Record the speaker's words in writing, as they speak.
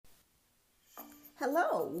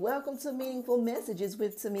Hello, welcome to Meaningful Messages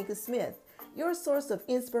with Tamika Smith, your source of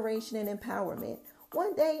inspiration and empowerment.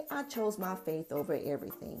 One day I chose my faith over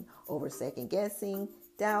everything, over second guessing,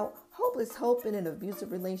 doubt, hopeless hope in an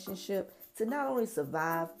abusive relationship to not only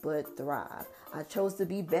survive but thrive. I chose to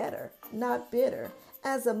be better, not bitter.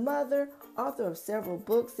 As a mother, author of several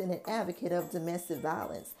books, and an advocate of domestic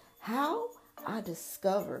violence, how? I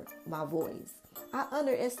discovered my voice. I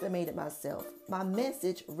underestimated myself. My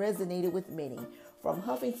message resonated with many. From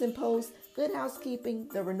Huffington Post, Good Housekeeping,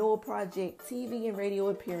 The Renewal Project, TV and radio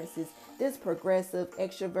appearances, this progressive,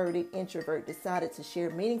 extroverted introvert decided to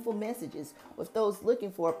share meaningful messages with those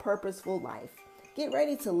looking for a purposeful life. Get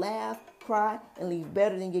ready to laugh, cry, and leave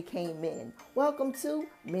better than you came in. Welcome to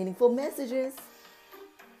Meaningful Messages.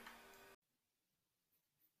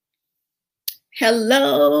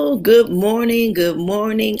 Hello, good morning, good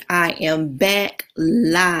morning. I am back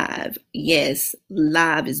live. Yes,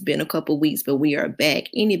 live. It's been a couple weeks, but we are back.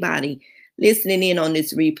 Anybody listening in on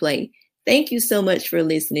this replay, thank you so much for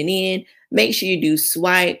listening in. Make sure you do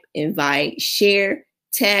swipe, invite, share,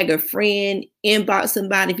 tag a friend, inbox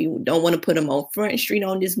somebody if you don't want to put them on Front Street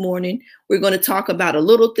on this morning. We're going to talk about a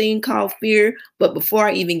little thing called fear. But before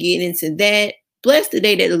I even get into that, bless the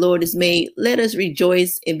day that the Lord has made. Let us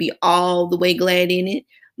rejoice and be all the way glad in it.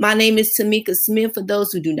 My name is Tamika Smith. For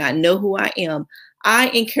those who do not know who I am, I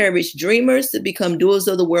encourage dreamers to become doers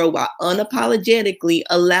of the world while unapologetically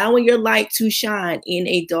allowing your light to shine in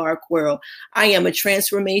a dark world. I am a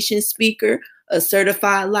transformation speaker, a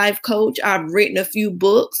certified life coach. I've written a few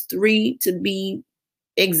books, 3 to be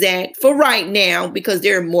exact for right now, because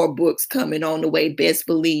there are more books coming on the way. Best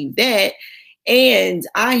believe that. And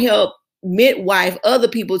I help midwife other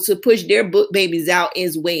people to push their book babies out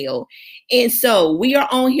as well. And so we are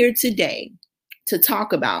on here today to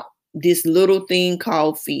talk about this little thing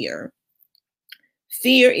called fear.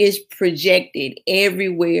 Fear is projected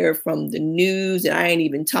everywhere from the news, and I ain't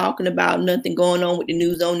even talking about nothing going on with the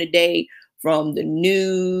news on the day, from the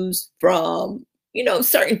news, from,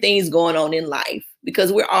 certain things going on in life,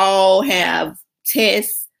 because we all have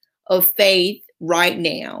tests of faith right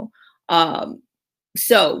now.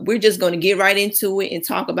 So we're just going to get right into it and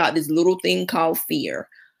talk about this little thing called fear.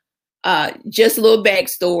 Just a little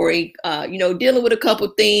backstory, dealing with a couple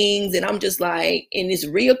things. And I'm just like, and this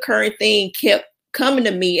reoccurring thing kept coming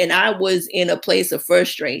to me. And I was in a place of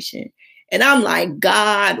frustration. And I'm like,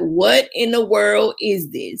 God, what in the world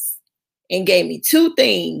is this? And gave me 2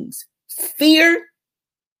 things, fear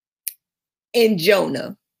and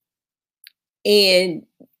Jonah. And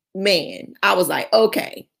man, I was like,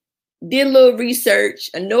 okay. Did a little research.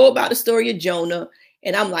 I know about the story of Jonah.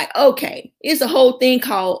 And I'm like, okay, it's a whole thing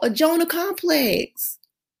called a Jonah complex.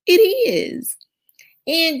 It is.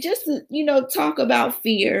 And just to, talk about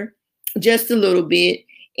fear just a little bit.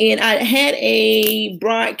 And I had a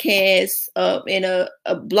broadcast in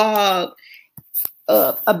a blog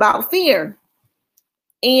about fear.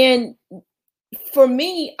 And for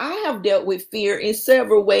me, I have dealt with fear in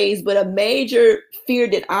several ways, but a major fear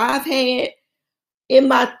that I've had in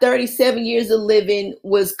my 37 years of living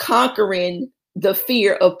was conquering the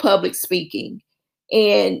fear of public speaking.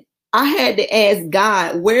 And I had to ask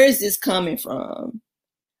God, where is this coming from?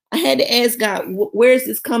 I had to ask God, where is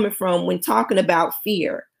this coming from when talking about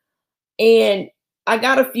fear? And I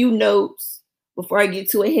got a few notes before I get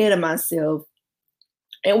too ahead of myself.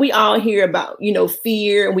 And we all hear about,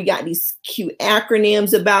 fear, and we got these cute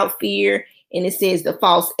acronyms about fear. And it says the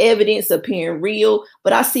false evidence appearing real.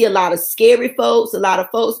 But I see a lot of scary folks, a lot of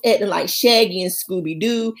folks acting like Shaggy and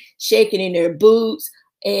Scooby-Doo, shaking in their boots.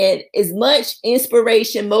 And as much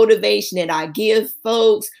inspiration, motivation that I give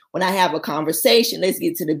folks when I have a conversation, let's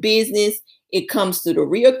get to the business, it comes to the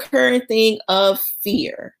reoccurring thing of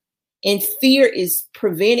fear. And fear is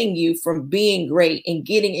preventing you from being great and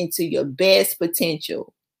getting into your best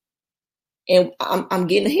potential. And I'm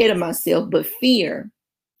getting ahead of myself, but fear,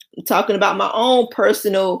 I'm talking about my own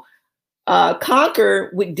personal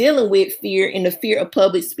conquer with dealing with fear and the fear of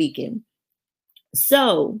public speaking.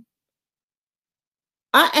 So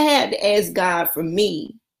I had to ask God for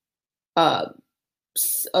me a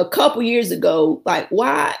couple years ago, like,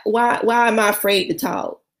 why am I afraid to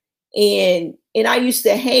talk? And I used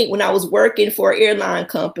to hate when I was working for an airline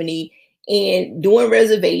company and doing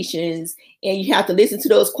reservations, and you have to listen to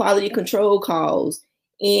those quality control calls.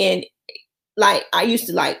 And like, I used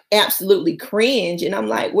to absolutely cringe. And I'm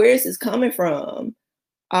like, where is this coming from?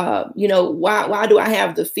 Why do I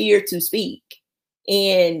have the fear to speak?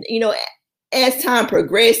 And, as time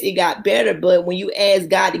progressed, it got better. But when you ask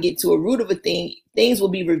God to get to a root of a thing, things will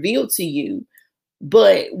be revealed to you.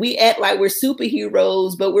 But we act like we're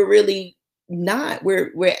superheroes, but we're really not.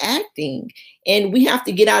 We're acting, and we have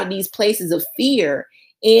to get out of these places of fear.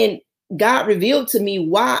 And God revealed to me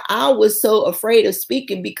why I was so afraid of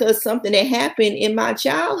speaking, because something that happened in my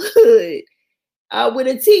childhood with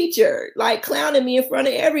a teacher, like clowning me in front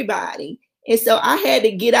of everybody. And so I had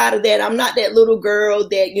to get out of that. I'm not that little girl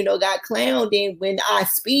that, got clowned. And when I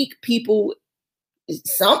speak, people,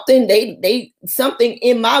 something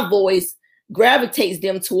in my voice gravitates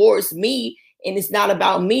them towards me. And it's not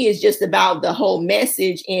about me. It's just about the whole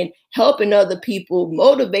message and helping other people,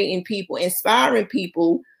 motivating people, inspiring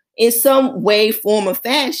people in some way, form, or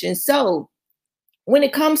fashion. So when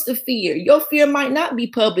it comes to fear, your fear might not be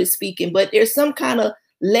public speaking, but there's some kind of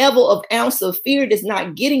level of ounce of fear that's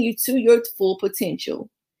not getting you to your full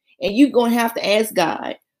potential. And you're going to have to ask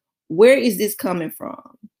God, where is this coming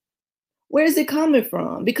from? Where is it coming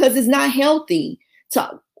from? Because it's not healthy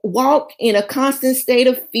to walk in a constant state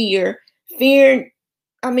of fear. Fear,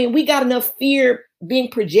 I mean, we got enough fear being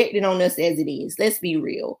projected on us as it is. Let's be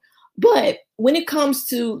real. But when it comes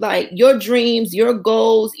to like your dreams, your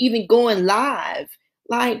goals, even going live,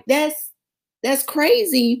 like that's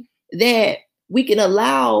crazy that we can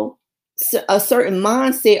allow a certain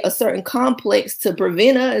mindset, a certain complex to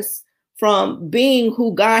prevent us from being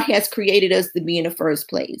who God has created us to be in the first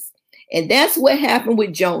place. And that's what happened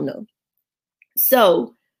with Jonah.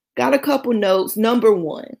 So, got a couple notes. Number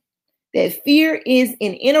one, that fear is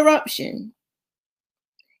an interruption.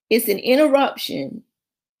 It's an interruption,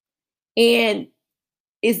 and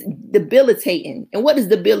it's debilitating. And what does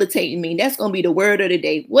debilitating mean? That's going to be the word of the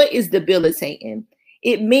day. What is debilitating?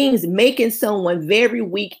 It means making someone very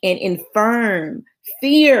weak and infirm.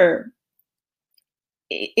 Fear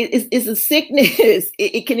it's a sickness.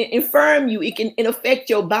 It can infirm you. It can affect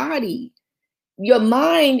your body. Your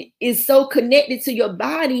mind is so connected to your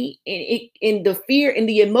body, and the fear and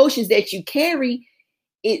the emotions that you carry,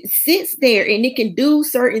 it sits there and it can do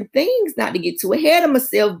certain things. Not to get too ahead of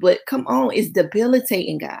myself, but come on, it's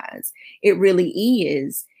debilitating, guys. It really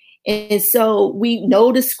is. And so we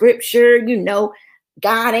know the scripture,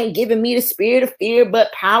 God ain't giving me the spirit of fear,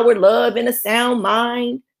 but power, love, and a sound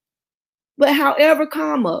mind. But however,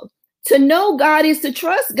 to know God is to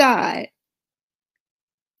trust God.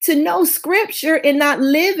 To know scripture and not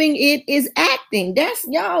living it is acting. That's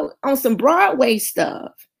y'all on some Broadway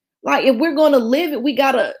stuff. Like if we're going to live it,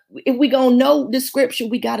 if we going to know the scripture,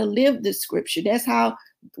 we got to live the scripture. That's how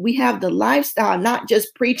we have the lifestyle, not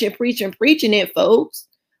just preaching it, folks,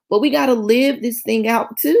 but we got to live this thing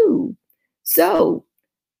out too. So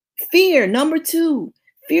fear, number two,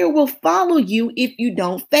 fear will follow you if you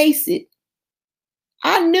don't face it.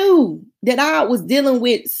 I knew that I was dealing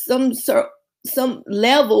with some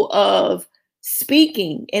level of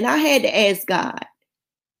speaking, and I had to ask God,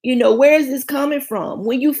 where is this coming from?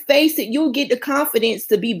 When you face it, you'll get the confidence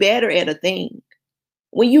to be better at a thing.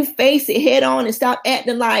 When you face it head on and stop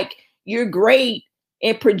acting like you're great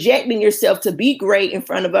and projecting yourself to be great in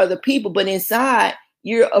front of other people, but inside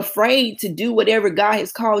you're afraid to do whatever God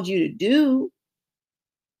has called you to do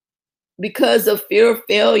because of fear of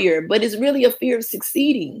failure, but it's really a fear of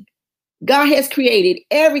succeeding. God has created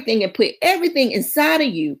everything and put everything inside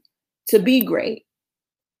of you to be great.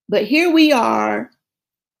 But here we are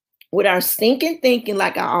with our stinking thinking,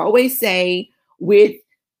 like I always say, with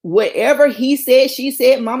whatever he said, she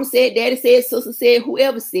said, mama said, daddy said, sister said,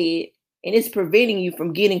 whoever said, and it's preventing you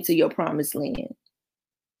from getting to your promised land.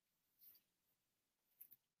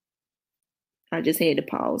 I just had to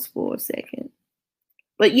pause for a second.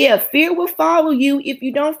 But yeah, fear will follow you if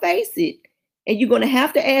you don't face it. And you're going to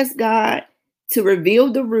have to ask God to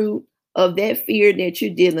reveal the root of that fear that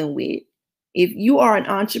you're dealing with. If you are an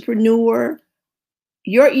entrepreneur,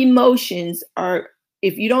 your emotions are,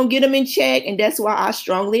 if you don't get them in check, and that's why I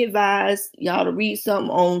strongly advise y'all to read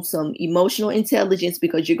something on some emotional intelligence,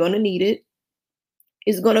 because you're going to need it.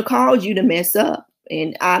 It's going to cause you to mess up.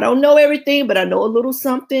 And I don't know everything, but I know a little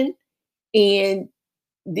something. And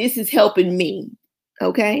this is helping me.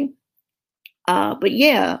 Okay. But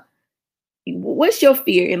yeah, what's your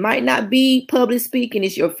fear? It might not be public speaking.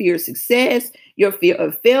 It's your fear of success, your fear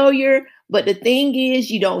of failure. But the thing is,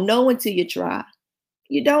 you don't know until you try.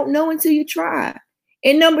 You don't know until you try.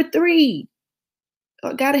 And number three,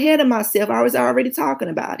 I got ahead of myself. I was already talking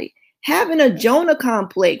about it. Having a Jonah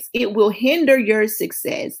complex, it will hinder your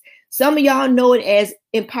success. Some of y'all know it as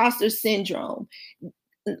imposter syndrome.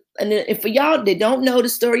 And for y'all that don't know the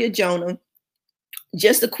story of Jonah,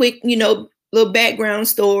 just a quick, little background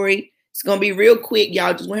story. It's going to be real quick.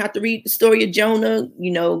 Y'all just going to have to read the story of Jonah,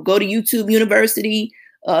 go to YouTube University,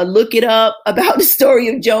 look it up about the story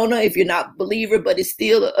of Jonah if you're not a believer, but it's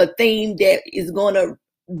still a theme that is going to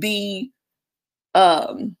be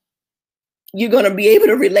you're going to be able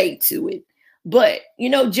to relate to it. But, you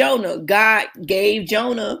know, Jonah, God gave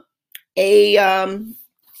Jonah an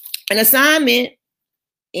assignment,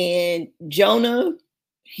 and Jonah,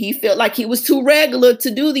 he felt like he was too regular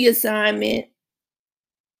to do the assignment.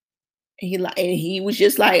 And he was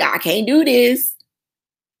just like, I can't do this.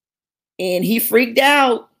 And he freaked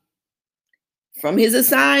out from his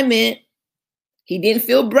assignment. He didn't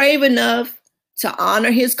feel brave enough to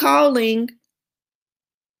honor his calling.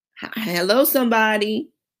 Hello, somebody.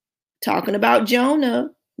 Talking about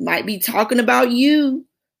Jonah. Might be talking about you.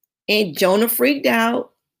 And Jonah freaked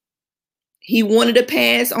out. He wanted to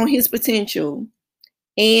pass on his potential.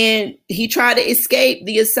 And he tried to escape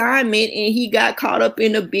the assignment, and he got caught up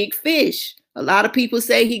in a big fish. A lot of people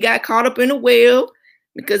say he got caught up in a whale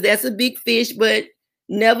because that's a big fish, but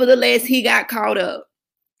nevertheless, he got caught up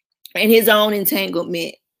in his own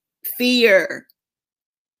entanglement. Fear.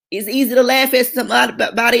 It's easy to laugh at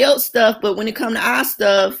somebody else's stuff, but when it comes to our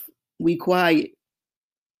stuff, we quiet.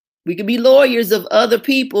 We could be lawyers of other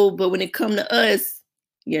people, but when it comes to us,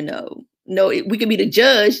 you know, no, we could be the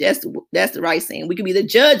judge. That's the right saying. We could be the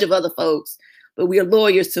judge of other folks, but we are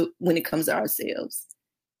lawyers when it comes to ourselves.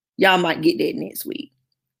 Y'all might get that next week.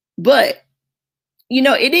 But, you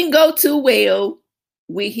know, it didn't go too well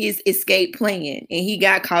with his escape plan, and he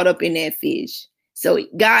got caught up in that fish. So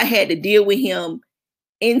God had to deal with him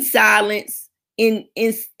in silence, in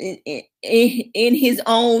his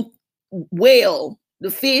own well,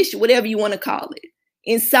 the fish, whatever you want to call it,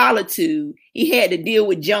 in solitude. He had to deal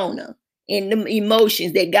with Jonah and the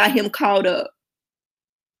emotions that got him caught up.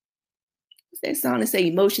 What's that song that say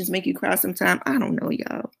emotions make you cry sometime? I don't know,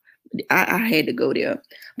 y'all. I had to go there.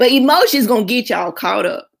 But emotions gonna get y'all caught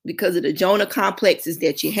up because of the Jonah complexes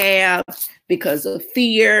that you have, because of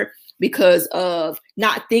fear, because of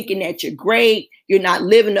not thinking that you're great, you're not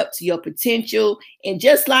living up to your potential. And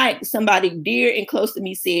just like somebody dear and close to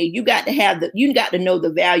me said, you got to know the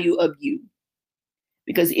value of you.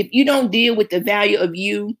 Because if you don't deal with the value of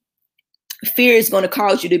you, fear is going to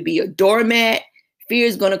cause you to be a doormat. Fear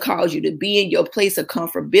is going to cause you to be in your place of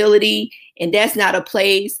comfortability. And that's not a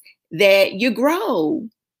place that you grow.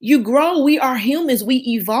 You grow. We are humans. We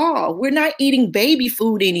evolve. We're not eating baby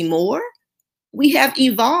food anymore. We have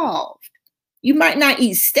evolved. You might not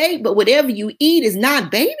eat steak, but whatever you eat is not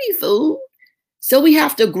baby food. So we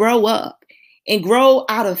have to grow up and grow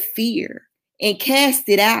out of fear and cast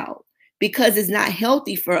it out because it's not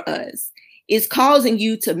healthy for us. It's causing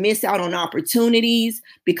you to miss out on opportunities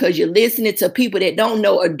because you're listening to people that don't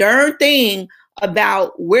know a darn thing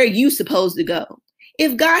about where you're supposed to go.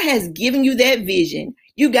 If God has given you that vision,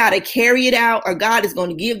 you got to carry it out, or God is going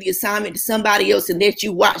to give the assignment to somebody else and let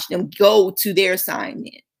you watch them go to their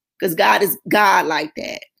assignment, because God is God like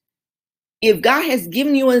that. If God has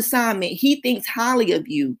given you an assignment, he thinks highly of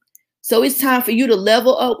you. So it's time for you to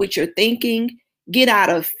level up with your thinking, get out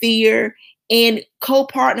of fear, and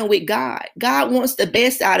co-partner with God. God wants the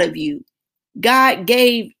best out of you. God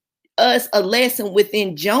gave us a lesson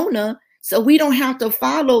within Jonah, so we don't have to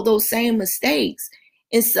follow those same mistakes.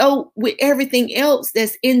 And so with everything else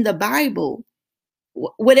that's in the Bible,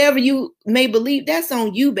 whatever you may believe, that's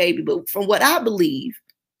on you, baby. But from what I believe,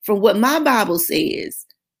 from what my Bible says,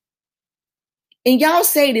 and y'all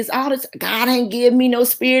say this all the time, God ain't give me no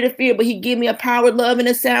spirit of fear, but he give me a power, love, and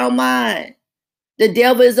a sound mind. The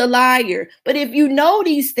devil is a liar. But if you know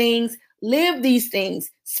these things, live these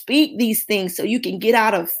things, speak these things so you can get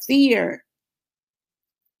out of fear.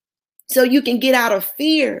 So you can get out of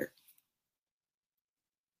fear.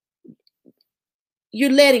 You're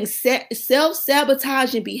letting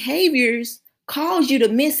self-sabotaging behaviors cause you to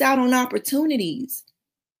miss out on opportunities.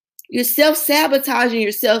 You're self-sabotaging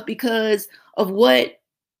yourself because of who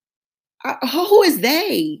is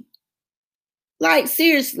they? Like,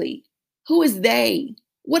 seriously, who is they?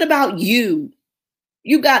 What about you?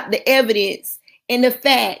 You got the evidence and the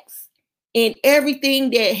facts and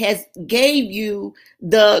everything that has gave you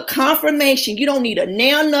the confirmation. You don't need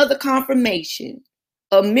another confirmation.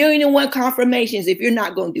 1,000,001 confirmations if you're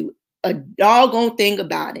not going to do a doggone thing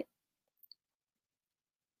about it.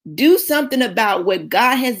 Do something about what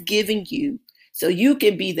God has given you so you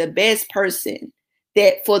can be the best person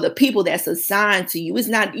that for the people that's assigned to you. It's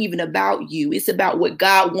not even about you. It's about what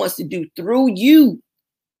God wants to do through you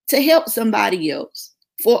to help somebody else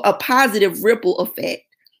for a positive ripple effect,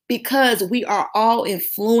 because we are all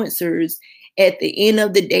influencers at the end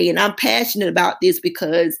of the day. And I'm passionate about this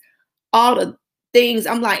because all the things,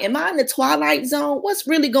 I'm like, am I in the twilight zone? What's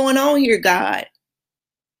really going on here, God?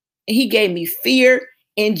 And he gave me fear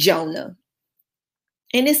and Jonah.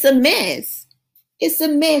 And it's a mess. It's a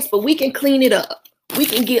mess, but we can clean it up. We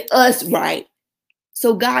can get us right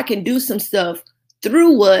so God can do some stuff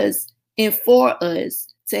through us and for us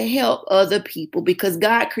to help other people, because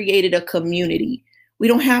God created a community. We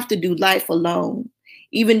don't have to do life alone.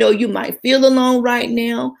 Even though you might feel alone right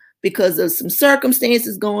now because of some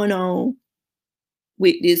circumstances going on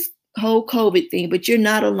with this whole COVID thing, but you're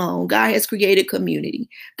not alone. God has created community.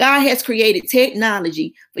 God has created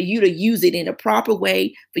technology for you to use it in a proper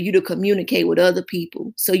way, for you to communicate with other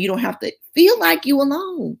people, so you don't have to feel like you're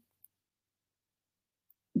alone.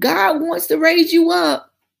 God wants to raise you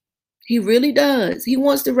up. He really does. He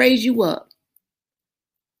wants to raise you up.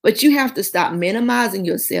 But you have to stop minimizing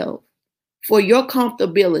yourself for your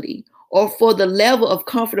comfortability or for the level of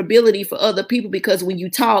comfortability for other people, because when you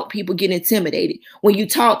talk, people get intimidated. When you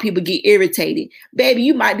talk, people get irritated. Baby,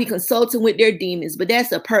 you might be consulting with their demons, but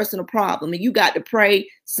that's a personal problem. And you got to pray,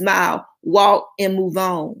 smile, walk, and move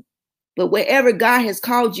on. But whatever God has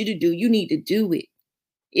called you to do, you need to do it.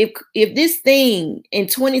 If this thing in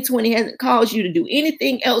 2020 hasn't caused you to do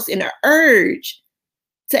anything else in an urge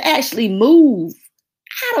to actually move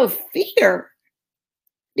out of fear,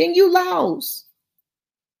 then you lost.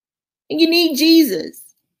 And you need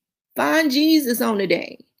Jesus. Find Jesus on the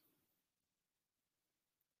day.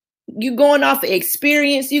 You're going off of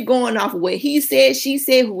experience. You're going off of what he said, she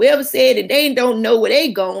said, whoever said it. They don't know where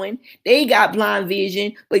they going. They got blind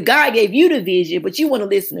vision, but God gave you the vision, but you want to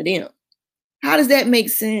listen to them. How does that make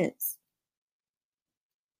sense?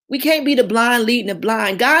 We can't be the blind leading the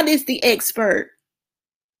blind. God is the expert.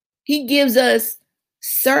 He gives us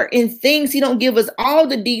certain things. He don't give us all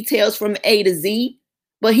the details from A to Z,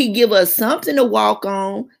 but he give us something to walk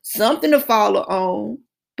on, something to follow on.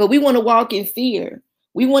 But we want to walk in fear.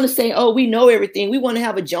 We want to say, oh, we know everything. We want to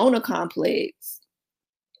have a Jonah complex,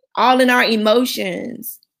 all in our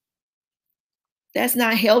emotions. That's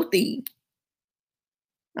not healthy.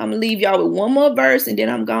 I'm going to leave y'all with one more verse and then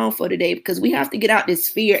I'm gone for today, because we have to get out this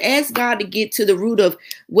fear. Ask God to get to the root of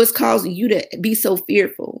what's causing you to be so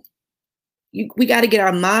fearful. We got to get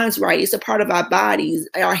our minds right. It's a part of our bodies.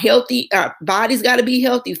 Our bodies got to be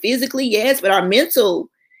healthy physically, yes, but our mental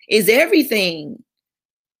is everything.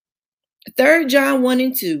 3 John 1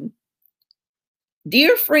 and 2.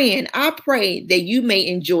 Dear friend, I pray that you may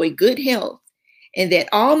enjoy good health and that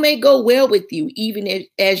all may go well with you, even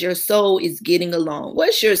as your soul is getting along.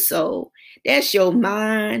 What's your soul? That's your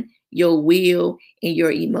mind, your will, and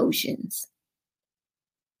your emotions.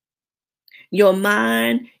 Your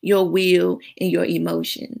mind, your will, and your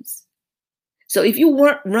emotions. So if you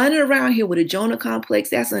weren't running around here with a Jonah complex,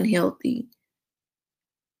 that's unhealthy.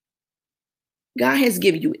 God has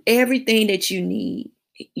given you everything that you need.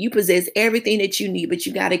 You possess everything that you need, but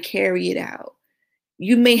you got to carry it out.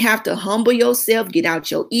 You may have to humble yourself, get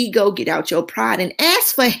out your ego, get out your pride, and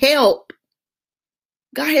ask for help.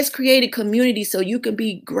 God has created community so you can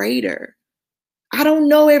be greater. I don't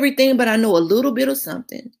know everything, but I know a little bit of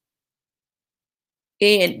something.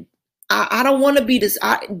 And I don't want to be this.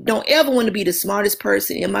 I don't ever want to be the smartest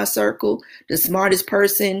person in my circle, the smartest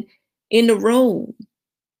person in the room,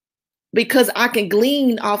 because I can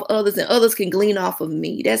glean off others and others can glean off of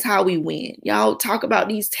me. That's how we win. Y'all talk about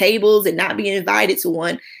these tables and not being invited to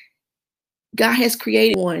one. God has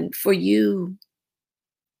created one for you.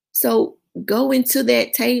 So go into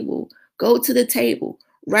that table. Go to the table.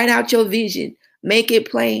 Write out your vision. Make it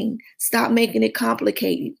plain. Stop making it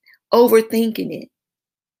complicated. Overthinking it.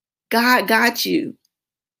 God got you.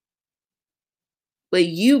 But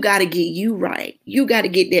you got to get you right. You got to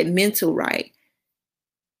get that mental right,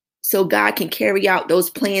 so God can carry out those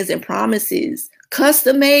plans and promises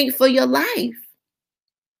custom made for your life.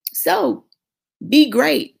 So be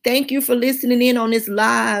great. Thank you for listening in on this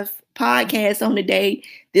live podcast on the day.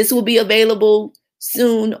 This will be available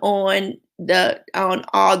soon on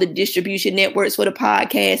all the distribution networks for the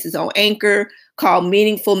podcast. It's on Anchor, called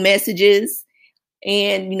Meaningful Messages.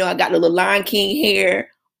 And, I got the little Lion King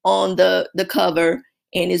hair on the cover,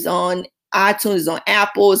 and it's on iTunes, it's on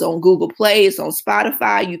Apple, it's on Google Play, it's on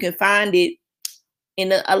Spotify. You can find it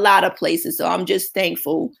in a lot of places. So I'm just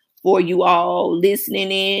thankful for you all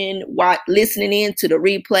listening in to the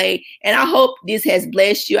replay. And I hope this has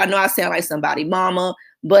blessed you. I know I sound like somebody mama,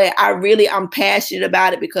 but I'm passionate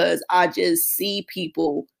about it because I just see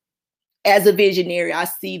people. As a visionary, I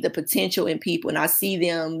see the potential in people, and I see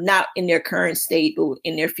them not in their current state, but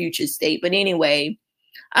in their future state. But anyway,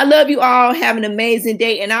 I love you all. Have an amazing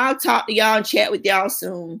day, and I'll talk to y'all and chat with y'all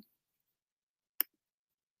soon.